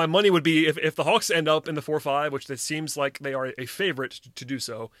my money would be if the Hawks end up in the 4-5, which it seems like they are a favorite to do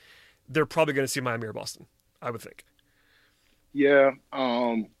so, they're probably going to see Miami or Boston, I would think. Yeah,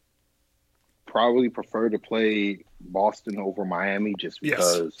 probably prefer to play Boston over Miami just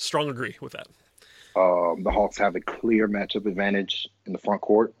because. Yes, strong agree with that. The Hawks have a clear matchup advantage in the front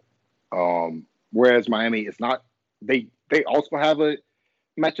court, whereas Miami is not. They also have a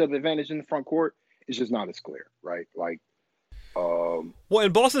matchup advantage in the front court. It's just not as clear, right? Like, well,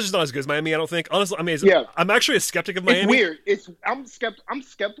 and Boston's just not as good as Miami, I don't think. Honestly, I mean, I'm actually a skeptic of Miami. It's weird. I'm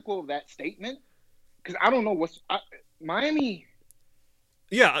skeptical of that statement because I don't know Miami.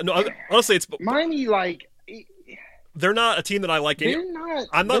 Yeah, no. Honestly, it's Miami. Like, they're not a team that I like. They're not.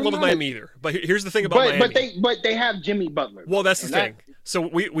 I'm not in love with Miami either. But here's the thing about Miami. But they have Jimmy Butler. Well, that's the thing. So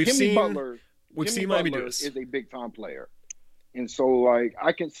we've seen Miami do this. Is a big time player, and so like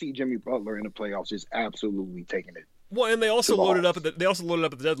I can see Jimmy Butler in the playoffs just absolutely taking it. Well, and they also loaded up at the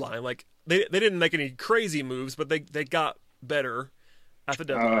deadline. Like they didn't make any crazy moves, but they got better. at the I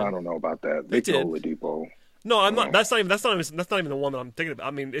deadline. don't know about that. They Victor did. Oladipo. No, I'm not. That's not even the one that I'm thinking about.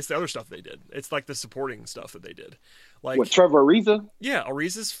 I mean, it's the other stuff they did. It's like the supporting stuff that they did. Like, What, Trevor Ariza? yeah,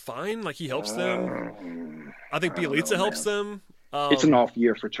 Ariza's fine. Like he helps them. I think I don't Bielitsa know, helps them. It's an off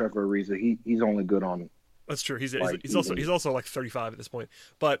year for Trevor Ariza. He's only good on. That's true. He's like, he's also like 35 at this point.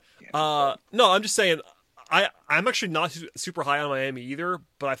 But Yeah. no, I'm just saying. I'm actually not super high on Miami either,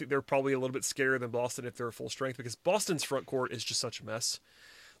 but I think they're probably a little bit scarier than Boston if they're full strength because Boston's front court is just such a mess.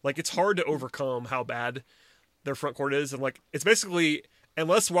 Like it's hard to overcome how bad their front court is, and like it's basically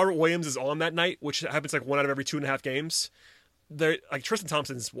unless Robert Williams is on that night, which happens like 1 out of every 2.5 games, they're like Tristan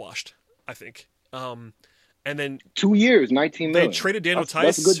Thompson's washed, I think. And then 2 years, 19 they million. traded Daniel That's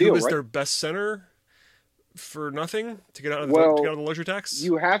Tice, a good deal, who was right? their best center, for nothing to get out of the luxury tax.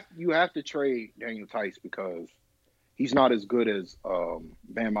 You have to trade Daniel Tice because he's not as good as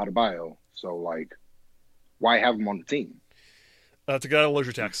Bam Adebayo. So like, why have him on the team? To get out of the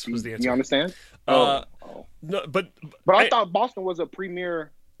luxury tax was the answer. You understand? No, but I thought Boston was a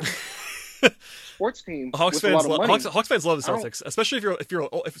premier sports team. Hawks with a lot fans, of money. Hawks fans love the Celtics, especially if you're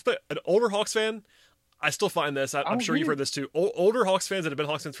an older Hawks fan. I still find this. I'm sure you've heard this too. Older Hawks fans that have been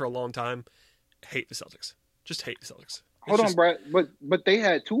Hawks fans for a long time hate the Celtics. Just hate the Celtics. Hold on, Brad. But they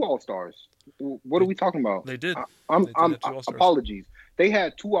had 2 All-Stars. What are we talking about? They did. I'm They did have 2 All-Stars. apologies. They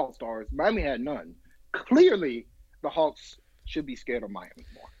had 2 All-Stars. Miami had none. Clearly, the Hawks should be scared of Miami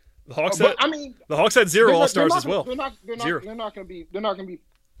more. The Hawks the Hawks had 0 All-Stars as well. They're not Zero. going to be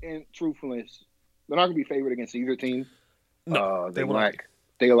in truthfulness. They're not going to be favored against either team. No, they lack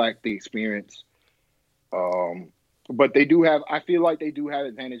the experience. But they do have. I feel like they do have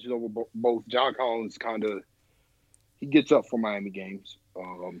advantages over both. John Collins he gets up for Miami games,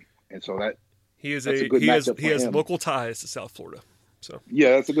 and so he has him. local ties to South Florida. So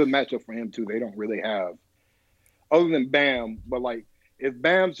yeah, that's a good matchup for him too. They don't really have, other than Bam, but like if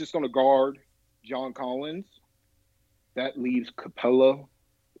Bam's just going to guard John Collins, that leaves Capella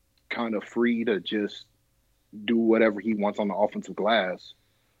kind of free to just do whatever he wants on the offensive glass.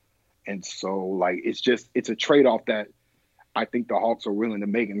 And so, like, it's a trade-off that I think the Hawks are willing to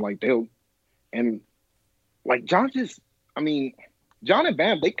make. And, like, John and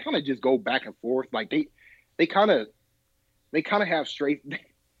Bam, they kind of just go back and forth. Like, they kind of have they kind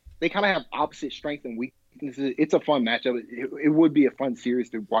of have opposite strengths and weaknesses. It's a fun matchup. It would be a fun series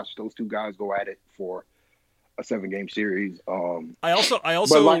to watch those 2 guys go at it for a 7-game series. I also,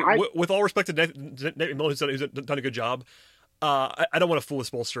 with all respect to Nate McMillan, who's done a good job, I don't want to fool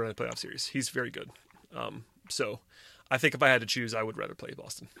Spoelstra in a playoff series. He's very good. So I think if I had to choose, I would rather play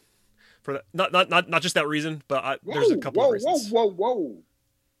Boston. For that, not just that reason, but there's a couple of reasons. Whoa.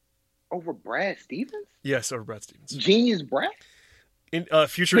 Over Brad Stevens? Yes, over Brad Stevens. Genius Brad?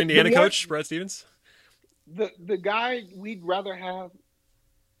 Future Indiana coach, Brad Stevens? The guy we'd rather have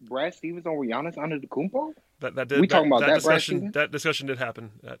Brad Stevens over Giannis Antetokounmpo? Talking about that discussion. That discussion did happen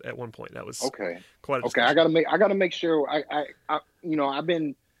at one point. That was okay. Quite a discussion. I gotta make sure. I've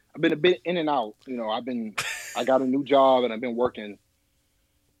been a bit in and out. I got a new job and I've been working.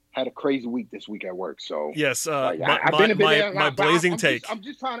 Had a crazy week this week at work. So yes, I've been a bit my blazing take. I'm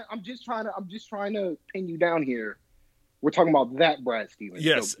just trying to pin you down here. We're talking about that Brad Stevens.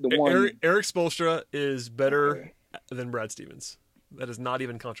 Yes, the one. Eric Spoelstra is better than Brad Stevens. That is not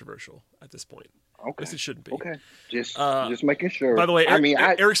even controversial at this point. Okay. At least it shouldn't be. Okay. Just making sure. By the way,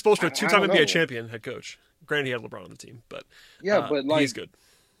 Eric Spoelstra, 2-time NBA know. champion head coach. Granted, he had LeBron on the team, but but like, he's good.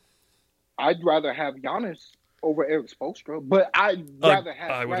 I'd rather have Giannis over Eric Spoelstra, but I'd rather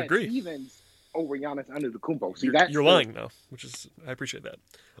have I would Brad agree. Stevens over Giannis Antetokounmpo. See, you're lying now, which is I appreciate that.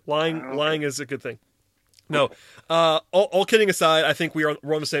 Lying is a good thing. No, all kidding aside, I think we're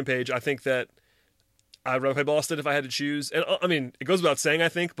on the same page. I think that I'd rather play Boston if I had to choose, and I mean it goes without saying, I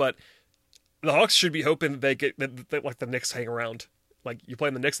think, but the Hawks should be hoping that they get that like the Knicks hang around. Like you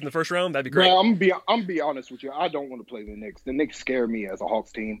playing the Knicks in the first round, that'd be great. Well, I'm be honest with you. I don't want to play the Knicks. The Knicks scare me as a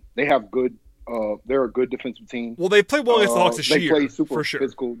Hawks team. They have good. They're a good defensive team. Well, they played well against the Hawks this year. They play super for sure.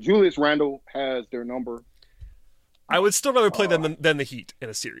 physical. Julius Randle has their number. I would still rather play them than the Heat in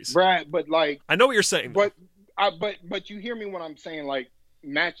a series. Brad, but like I know what you're saying. But you hear me when I'm saying like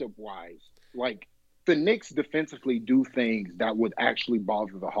matchup wise, like the Knicks defensively do things that would actually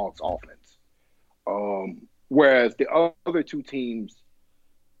bother the Hawks offense. Whereas the other 2 teams,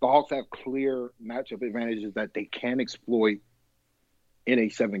 the Hawks have clear matchup advantages that they can exploit in a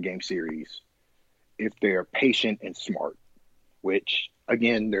 7-game series if they're patient and smart, which,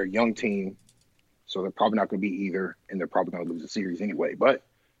 again, they're a young team, so they're probably not going to be either, and they're probably going to lose the series anyway. But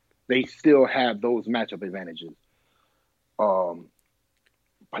they still have those matchup advantages.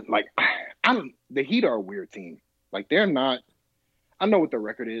 But, like, the Heat are a weird team. Like, they're not – I know what their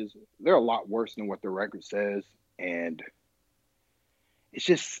record is. They're a lot worse than what their record says, and it's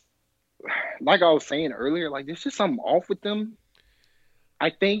just like I was saying earlier. Like there's just something off with them. I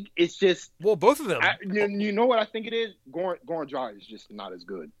think it's just both of them. You know what I think it is? Goran Dragic is just not as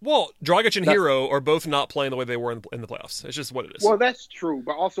good. Well, Dragic and Hero are both not playing the way they were in the playoffs. It's just what it is. Well, that's true,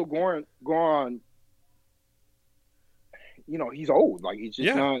 but also Goran, he's old. Like he's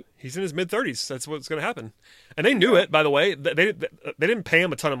just not. He's in his mid-30s. That's what's going to happen, and they knew it. By the way, they didn't pay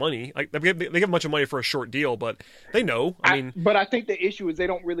him a ton of money. Like they give a bunch of money for a short deal, but they know. But I think the issue is they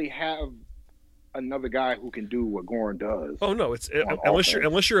don't really have another guy who can do what Goran does. Oh no,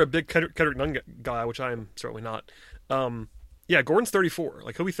 unless you're a big Kendrick Nunn guy, which I am certainly not. Goran's 34.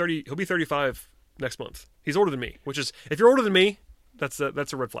 Like he'll be 30. He'll be 35 next month. He's older than me, which is if you're older than me, that's a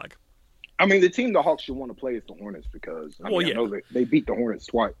red flag. I mean, the team the Hawks should want to play is the Hornets because I know they beat the Hornets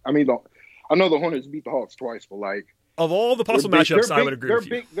twice. I mean, I know the Hornets beat the Hawks twice, but like of all the possible matchups, I would agree with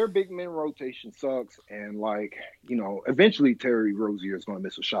you. Their big men rotation sucks, and eventually Terry Rozier is going to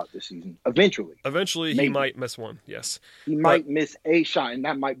miss a shot this season. Eventually, he might miss one. Yes, he might miss a shot, and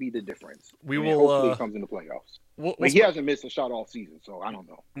that might be the difference. Hopefully, he comes in the playoffs. He hasn't missed a shot all season, so I don't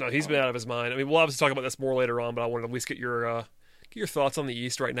know. No, he's been out of his mind. I mean, we'll obviously talk about this more later on, but I wanted to at least get your thoughts on the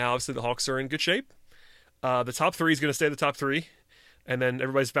East right now. Obviously, the Hawks are in good shape. The top three is going to stay the top three, and then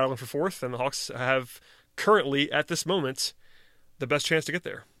everybody's battling for fourth, and the Hawks have currently, at this moment, the best chance to get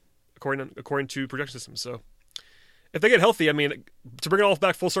there, according to projection systems. So, if they get healthy, I mean, to bring it all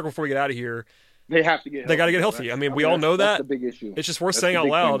back full circle before we get out of here, they have to get. They got to get healthy. I mean, we all know that. That's the big issue. It's just worth saying out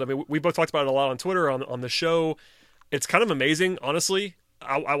loud. I mean, we both talked about it a lot on Twitter on the show. It's kind of amazing, honestly.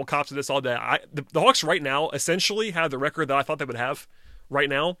 I will cop to this all day. The Hawks right now essentially have the record that I thought they would have right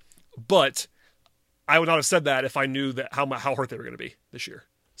now, but I would not have said that if I knew that how hurt they were going to be this year.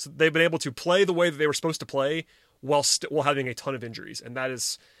 So they've been able to play the way that they were supposed to play while having a ton of injuries, and that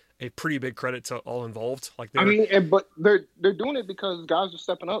is a pretty big credit to all involved. But they're doing it because guys are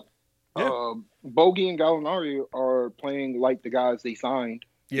stepping up. Yeah. Bogey and Gallinari are playing like the guys they signed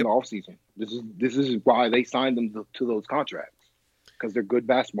in the offseason. This is why they signed them to those contracts, because they're good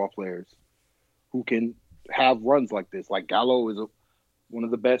basketball players who can have runs like this. Like Gallo is one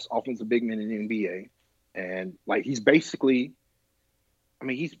of the best offensive big men in the NBA, and like he's basically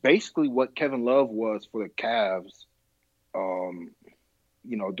what Kevin Love was for the Cavs,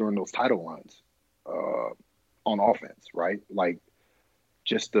 during those title runs on offense, right? Like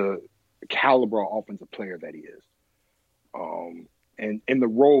just the caliber of offensive player that he is, and in the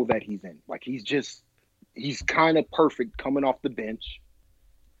role that he's in. Like he's kind of perfect coming off the bench,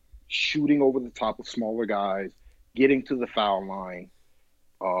 shooting over the top of smaller guys, getting to the foul line,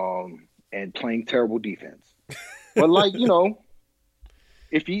 and playing terrible defense. But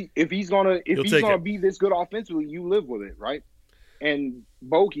if he's gonna be this good offensively, you live with it, right? And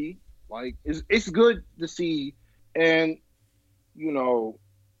Bogey, it's good to see, and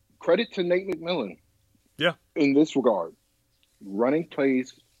credit to Nate McMillan. Yeah. In this regard, running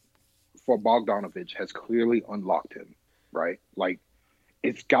plays for Bogdanovich has clearly unlocked him, right? Like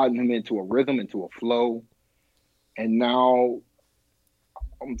it's gotten him into a rhythm, into a flow, and now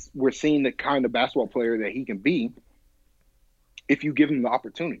we're seeing the kind of basketball player that he can be if you give him the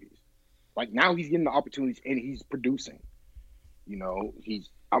opportunities. Like now he's getting the opportunities and he's producing.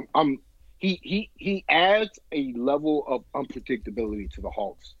 He adds a level of unpredictability to the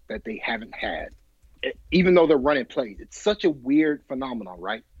Hawks that they haven't had, even though they're running plays. It's such a weird phenomenon,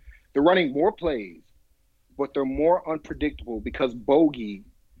 right? They're running more plays, but they're more unpredictable because Bogey,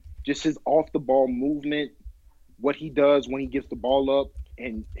 just his off the ball movement, what he does when he gives the ball up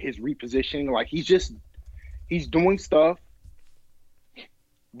and his repositioning, like he's doing stuff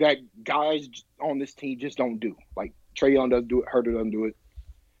that guys on this team just don't do. Like Trae Young doesn't do it, Herter doesn't do it.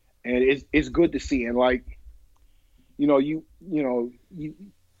 And it's good to see. And you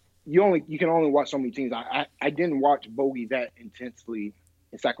can only watch so many teams. I didn't watch Bogey that intensely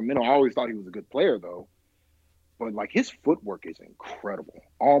in Sacramento. I always thought he was a good player though. But his footwork is incredible.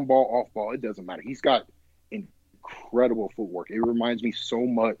 On ball, off ball, it doesn't matter. He's got incredible footwork. It reminds me so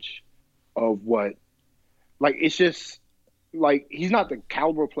much of it's just he's not the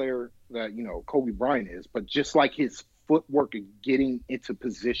caliber player that, Kobe Bryant is, but just his footwork and getting into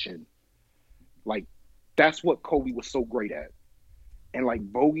position, that's what Kobe was so great at.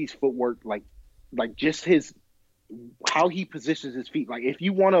 And Bogey's footwork, just how he positions his feet. If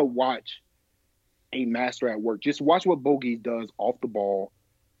you want to watch a master at work, just watch what Bogey does off the ball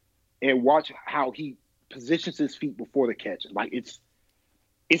and watch how he positions his feet before the catch.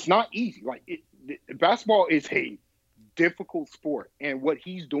 It's not easy. Basketball is a difficult sport, and what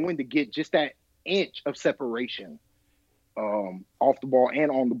he's doing to get just that inch of separation off the ball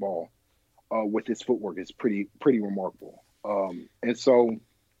and on the ball with his footwork is pretty remarkable. And so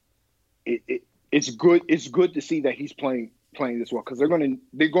it's good. It's good to see that he's playing this well because they're gonna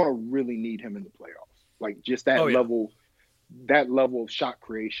really need him in the playoffs. Like just that level of shot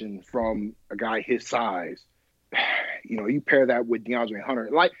creation from a guy his size. You know, you pair that with DeAndre Hunter.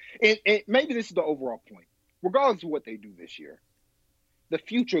 Like, and maybe this is the overall point. Regardless of what they do this year, the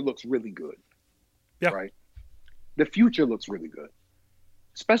future looks really good. Yeah. Right? The future looks really good.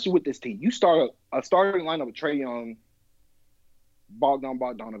 Especially with this team. You start a starting lineup with Trae Young, Bogdan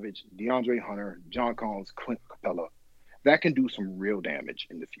Bogdanovic, DeAndre Hunter, John Collins, Clint Capella. That can do some real damage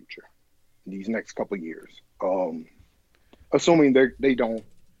in the future, in these next couple of years. Assuming they don't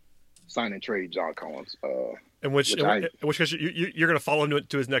sign and trade John Collins. In which case you're going to follow him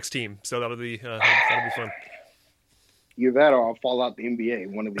to his next team, so that'll be fun. Either that or I'll fall out the NBA,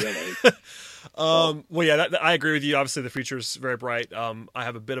 one or the other. Well, yeah, I agree with you. Obviously, the future's very bright. I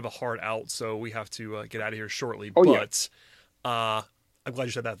have a bit of a hard out, so we have to get out of here shortly. I'm glad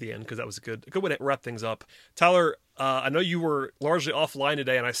you said that at the end because that was a good way to wrap things up. Tyler, I know you were largely offline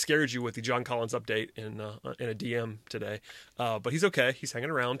today, and I scared you with the John Collins update in a DM today. But he's okay. He's hanging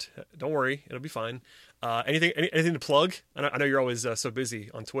around. Don't worry, it'll be fine. Anything to plug? I know you're always so busy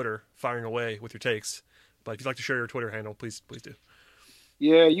on Twitter, firing away with your takes. But if you'd like to share your Twitter handle, please do.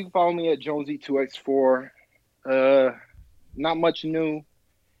 Yeah, you can follow me at Jonesy2x4. Not much new.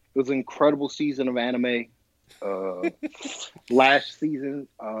 It was an incredible season of anime. Last season,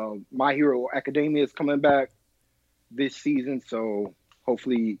 My Hero Academia is coming back this season, so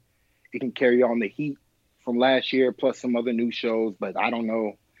hopefully it can carry on the heat from last year, plus some other new shows. But I don't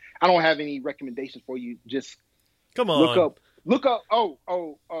know. I don't have any recommendations for you. Just come on, look up.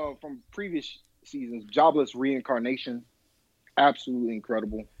 From previous seasons, Jobless Reincarnation, absolutely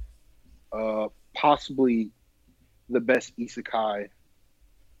incredible. Possibly the best isekai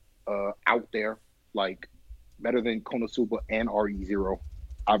out there, like better than Konosuba and RE0.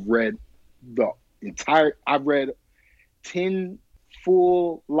 I've read 10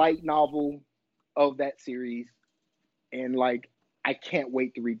 full light novel of that series, and like I can't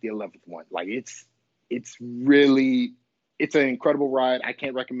wait to read the 11th one. Like it's an incredible ride. I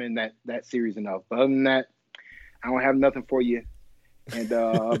can't recommend that series enough. But other than that, I don't have nothing for you. And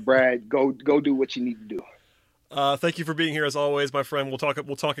Brad, go do what you need to do. Thank you for being here as always, my friend. We'll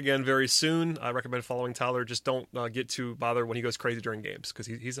talk again very soon. I recommend following Tyler. Just don't get too bothered when he goes crazy during games because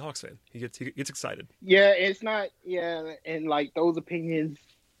he's a Hawks fan. He gets excited. Yeah, it's not. Yeah, and like those opinions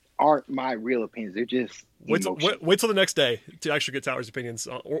aren't my real opinions. They're just wait till the next day to actually get Tyler's opinions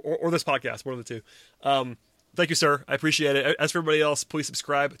or this podcast, one of the two. Thank you, sir. I appreciate it. As for everybody else, please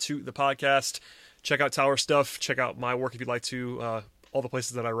subscribe to the podcast. Check out Tyler's stuff. Check out my work if you'd like to. All the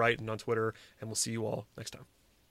places that I write and on Twitter. And we'll see you all next time.